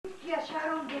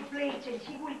plates and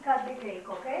she will cut the cake,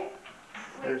 okay?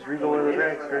 There's Rigo with the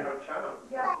extra.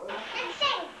 Yeah.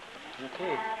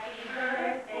 Okay. Happy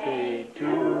birthday to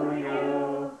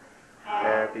you.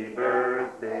 Happy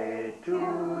birthday to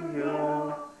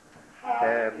you.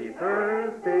 Happy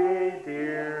birthday,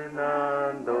 dear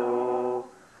Nando.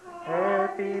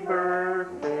 Happy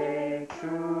birthday to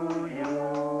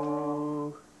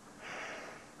you.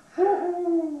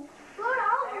 Woohoo!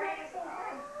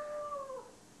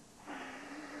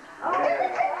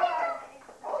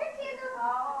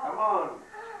 Come on.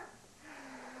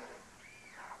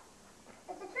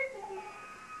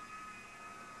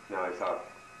 No, it's off.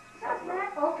 It's off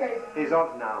now. Okay. He's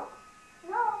off now.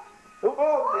 No.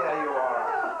 Oh, there you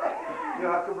are. You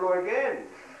have to blow again.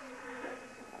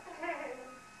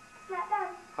 It's not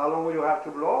done. How long will you have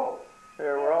to blow?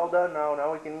 There, we're all done now.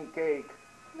 Now we can eat cake.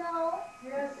 No.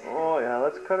 Yes. Oh yeah,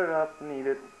 let's cut it up and eat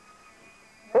it.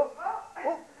 Oh.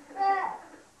 Oh.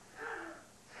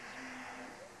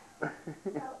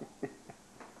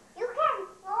 You can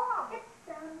blow. It's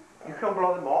done. You can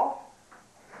blow them off?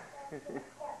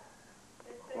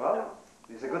 Well,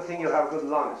 it's a good thing you have good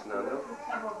lungs, Nando.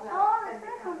 Oh, it's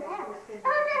gonna come back.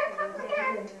 Oh, there it comes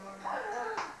again.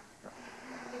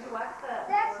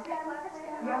 That's done.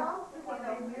 Yeah.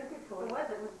 Very beautiful. It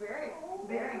was very,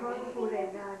 Very beautiful and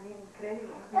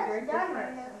incredible. That's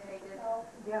done.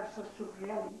 They are so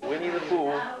surreal. Winnie the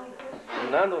Pooh.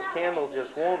 Nando's candle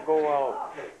just won't go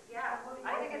out. yeah, I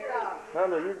think it's out.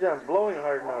 Nando, you're just blowing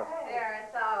hard enough. There,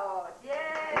 it's out. Yay!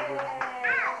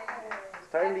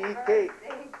 It's time to eat cake.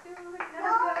 Thank you, No,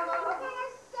 Nando. you're gonna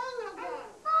sing again.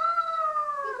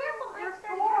 Be careful, You're it's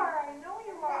four. I know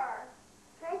you are.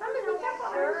 I'm gonna be careful.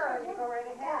 Sure, you go right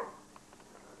ahead.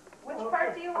 Which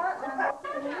part do you want, Nando?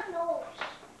 No.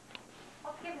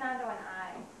 Let's give Nando an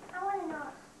eye. I wanna know.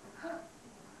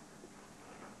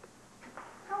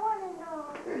 I wanna know.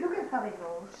 Look at how it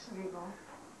goes, Rigo.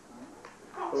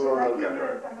 Oh, Shall I look give at you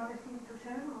her. another thing to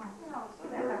serve? No.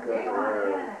 Look at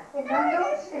her. And Nando, a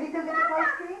little bit of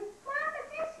ice cream? Mom, if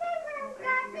this paper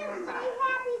got to say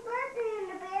happy birthday and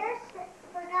the bears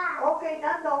forgot. Okay,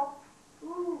 Nando.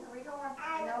 Ooh, we don't want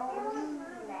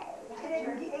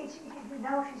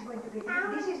Now she's going to get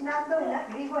you. This is Nando,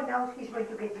 and Rigo now he's going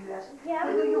to get you this. Yeah.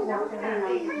 What do you want?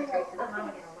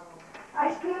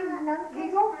 Ice cream,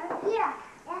 Rigo? Yeah.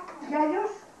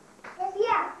 Yayos?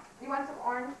 Yeah. You want some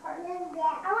orange part? I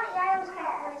want Yayo's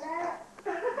hat.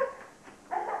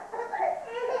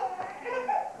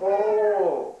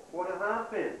 Oh, what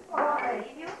happened?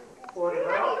 You? What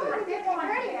happened? This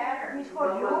one's better. This is for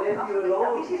Mama, you. leave you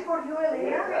alone. This is for you,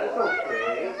 Elena. That's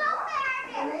okay.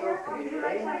 Elena, would you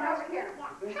like some ice cream?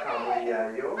 You can come with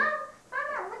Yayo.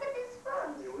 Mama, look at this spoon.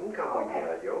 You can come with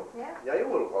Yayo. Yeah. Yayo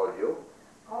will hold you.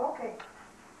 Oh, okay.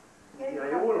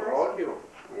 Yayo will hold you.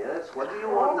 Yes, what do you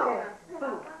want now?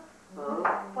 Okay. Huh?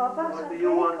 Papa, What do some you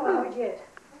cake want or now? not yet?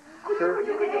 Sure. Could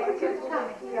you?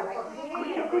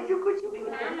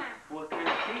 What kind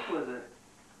of cake was it?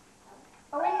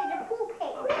 Oh, we need a pool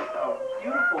cake. A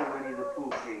beautiful Winnie the Pooh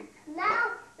cake.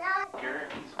 Now. Here,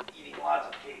 he's eating lots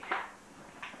of cake.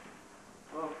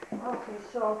 Okay,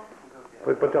 so.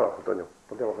 Ponte abajo, Toño.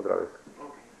 Ponte abajo otra vez.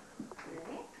 Okay.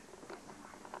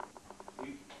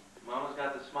 Mama's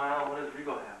got the smile. What does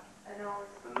Rigo have? A nose.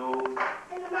 The nose.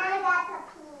 And mine got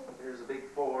the pee. Here's a big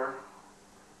 4.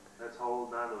 That's how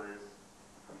old Nando is.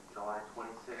 July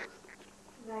 26th,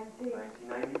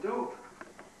 1992.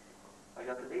 I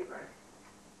got the date right.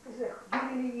 It's a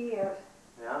jubilee year.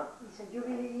 Yeah? It's a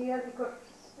jubilee year because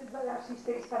our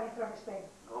sister is coming from Spain.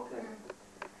 Okay.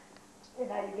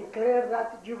 And I declare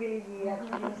that jubilee year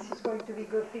means it's going to be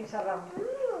good things around.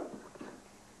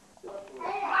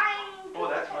 Oh,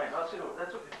 that's mine. I'll sit over.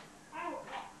 That's okay.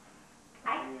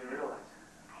 I didn't even realize.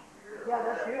 Yeah,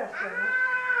 that's yours, Toño.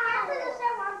 I'm gonna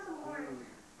serve on some orange.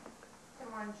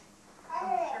 Some orange.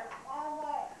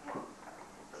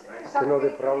 You know, the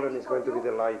problem is going to be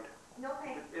the light. No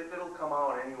thanks. It'll come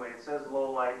out anyway. It says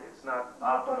low light. It's not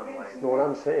optimum light. No, what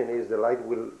I'm saying is the light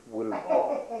will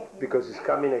because it's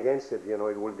coming against it, you know,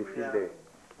 it will defeat Yeah. the...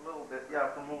 A little bit. Yeah,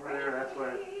 from over there. That's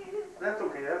what. That's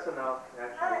okay. That's enough,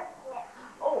 actually.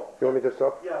 Oh. You want me to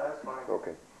stop? Yeah, that's fine.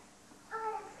 Okay.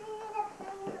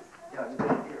 Yeah, you did.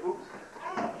 Here. Oops.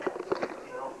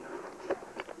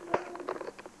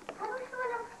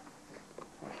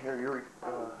 Here, you're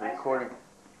recording.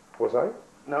 Was I?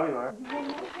 No, you are. I'm going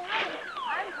to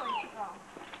go.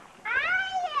 I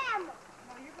am.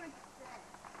 No, you're going to stay.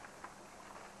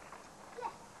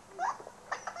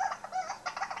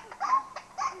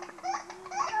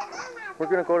 We're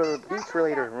gonna go to the beach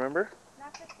later, remember?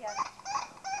 Not just yet.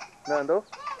 Nando?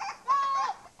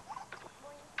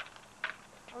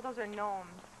 Oh, those are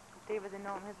gnomes. David's a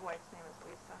gnome. His wife's name is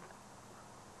Lisa.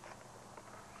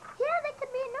 Yeah, they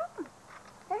could be a gnome.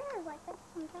 They're like that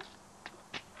sometimes.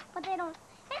 But they don't.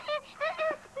 I can't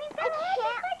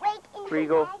wait until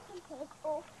Rigo. I can take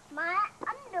off my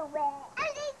underwear. And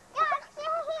they got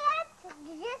your hands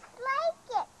just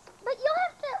like it. But you'll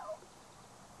have to.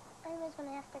 Irma's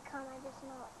gonna have to come, I just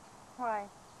know it. Why?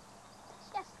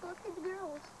 She has to look at the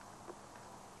girls.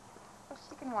 Well,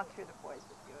 she can walk through the boys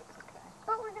with you. It's okay.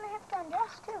 But we're gonna have to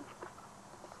undress too.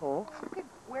 Oh, You could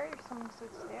wear your swimming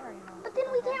suits there, you know. But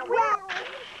then we can't wear them.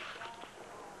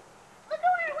 Look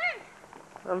at where it went.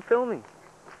 I'm filming.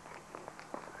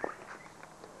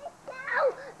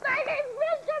 Oh, my name's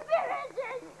Mr.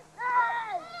 Bennett.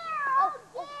 Oh,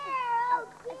 dear, oh,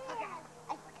 dear.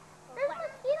 There's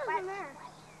mosquitoes in there.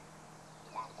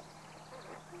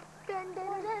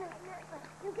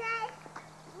 You guys,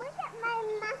 look at my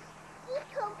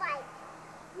mosquito bite.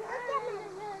 Look at me.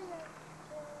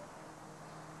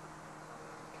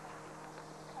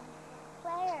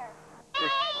 Where?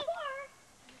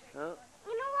 Huh?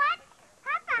 You know what?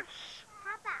 Papa.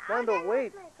 Papa. Nando,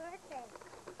 wait. My birthday.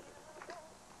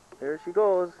 There she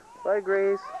goes. Bye,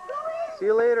 Grace. See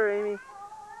you later, Amy.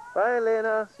 Bye,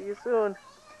 Lena. See you soon.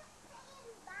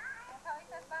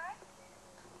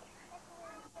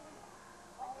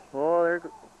 Oh, there's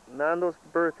Nando's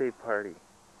birthday party.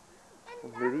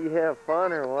 Did he have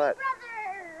fun or what?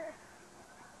 Brother.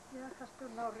 Yeah, that's still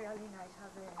not really nice,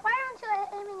 are they? Why aren't you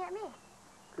aiming at me?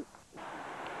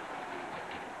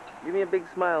 Give me a big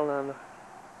smile, Nando.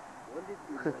 Oh, he's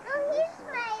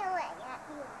smiling at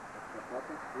you.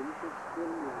 He's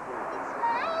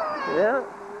smiling. Yeah?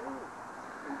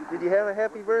 Did you have a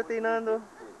happy birthday, Nando?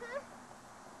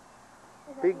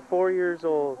 Big 4 years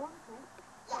old.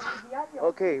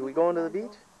 Okay, we going to the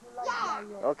beach? Yeah.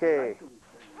 Okay.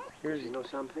 Here's You know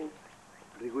something?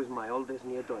 Rigo is my oldest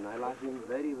nieto, and I love him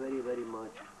very, very, very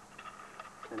much.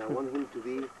 And I want him to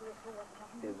be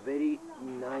a very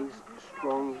nice,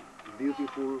 strong,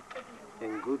 beautiful,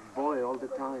 and good boy all the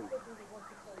time.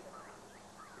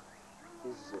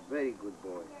 He's a very good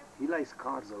boy. He likes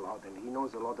cars a lot, and he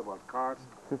knows a lot about cars,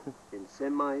 and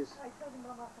semis,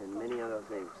 and many other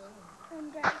things.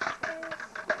 And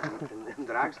dragsters. And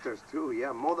dragsters too,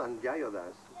 yeah, more than Yayo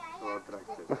does about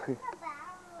dragsters.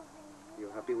 You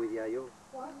happy with Yayo?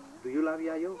 Do you love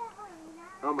Yayo?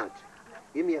 How much?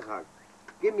 Give me a hug.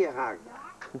 Give me a hug.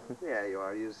 There you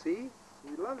are, you see?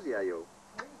 He loves Yayo.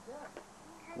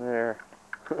 there.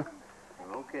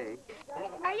 Okay.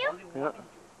 Are you? Yeah.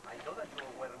 I know that you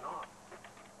were not.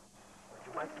 But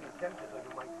you might be tempted or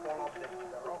you might fall off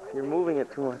the rock. You're moving it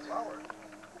too much.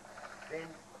 Then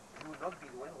you will not be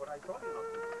doing what I told you not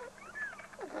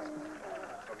to do.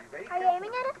 So be very Are you careful.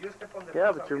 aiming at it? You step on the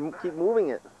Yeah, floor, but I'll you get keep mad. moving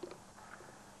it.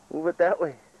 Move it that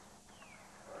way.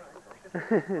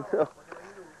 No.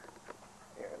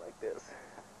 Here, like this.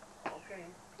 Okay,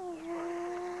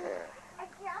 There.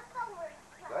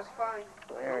 that's fine.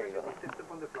 There you go. Just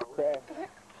step on the flowers. Okay.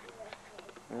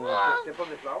 Step on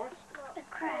the flowers.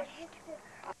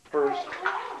 First,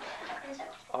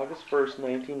 August 1st,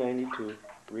 1992.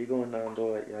 Rigo and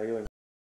Nando at Yayo.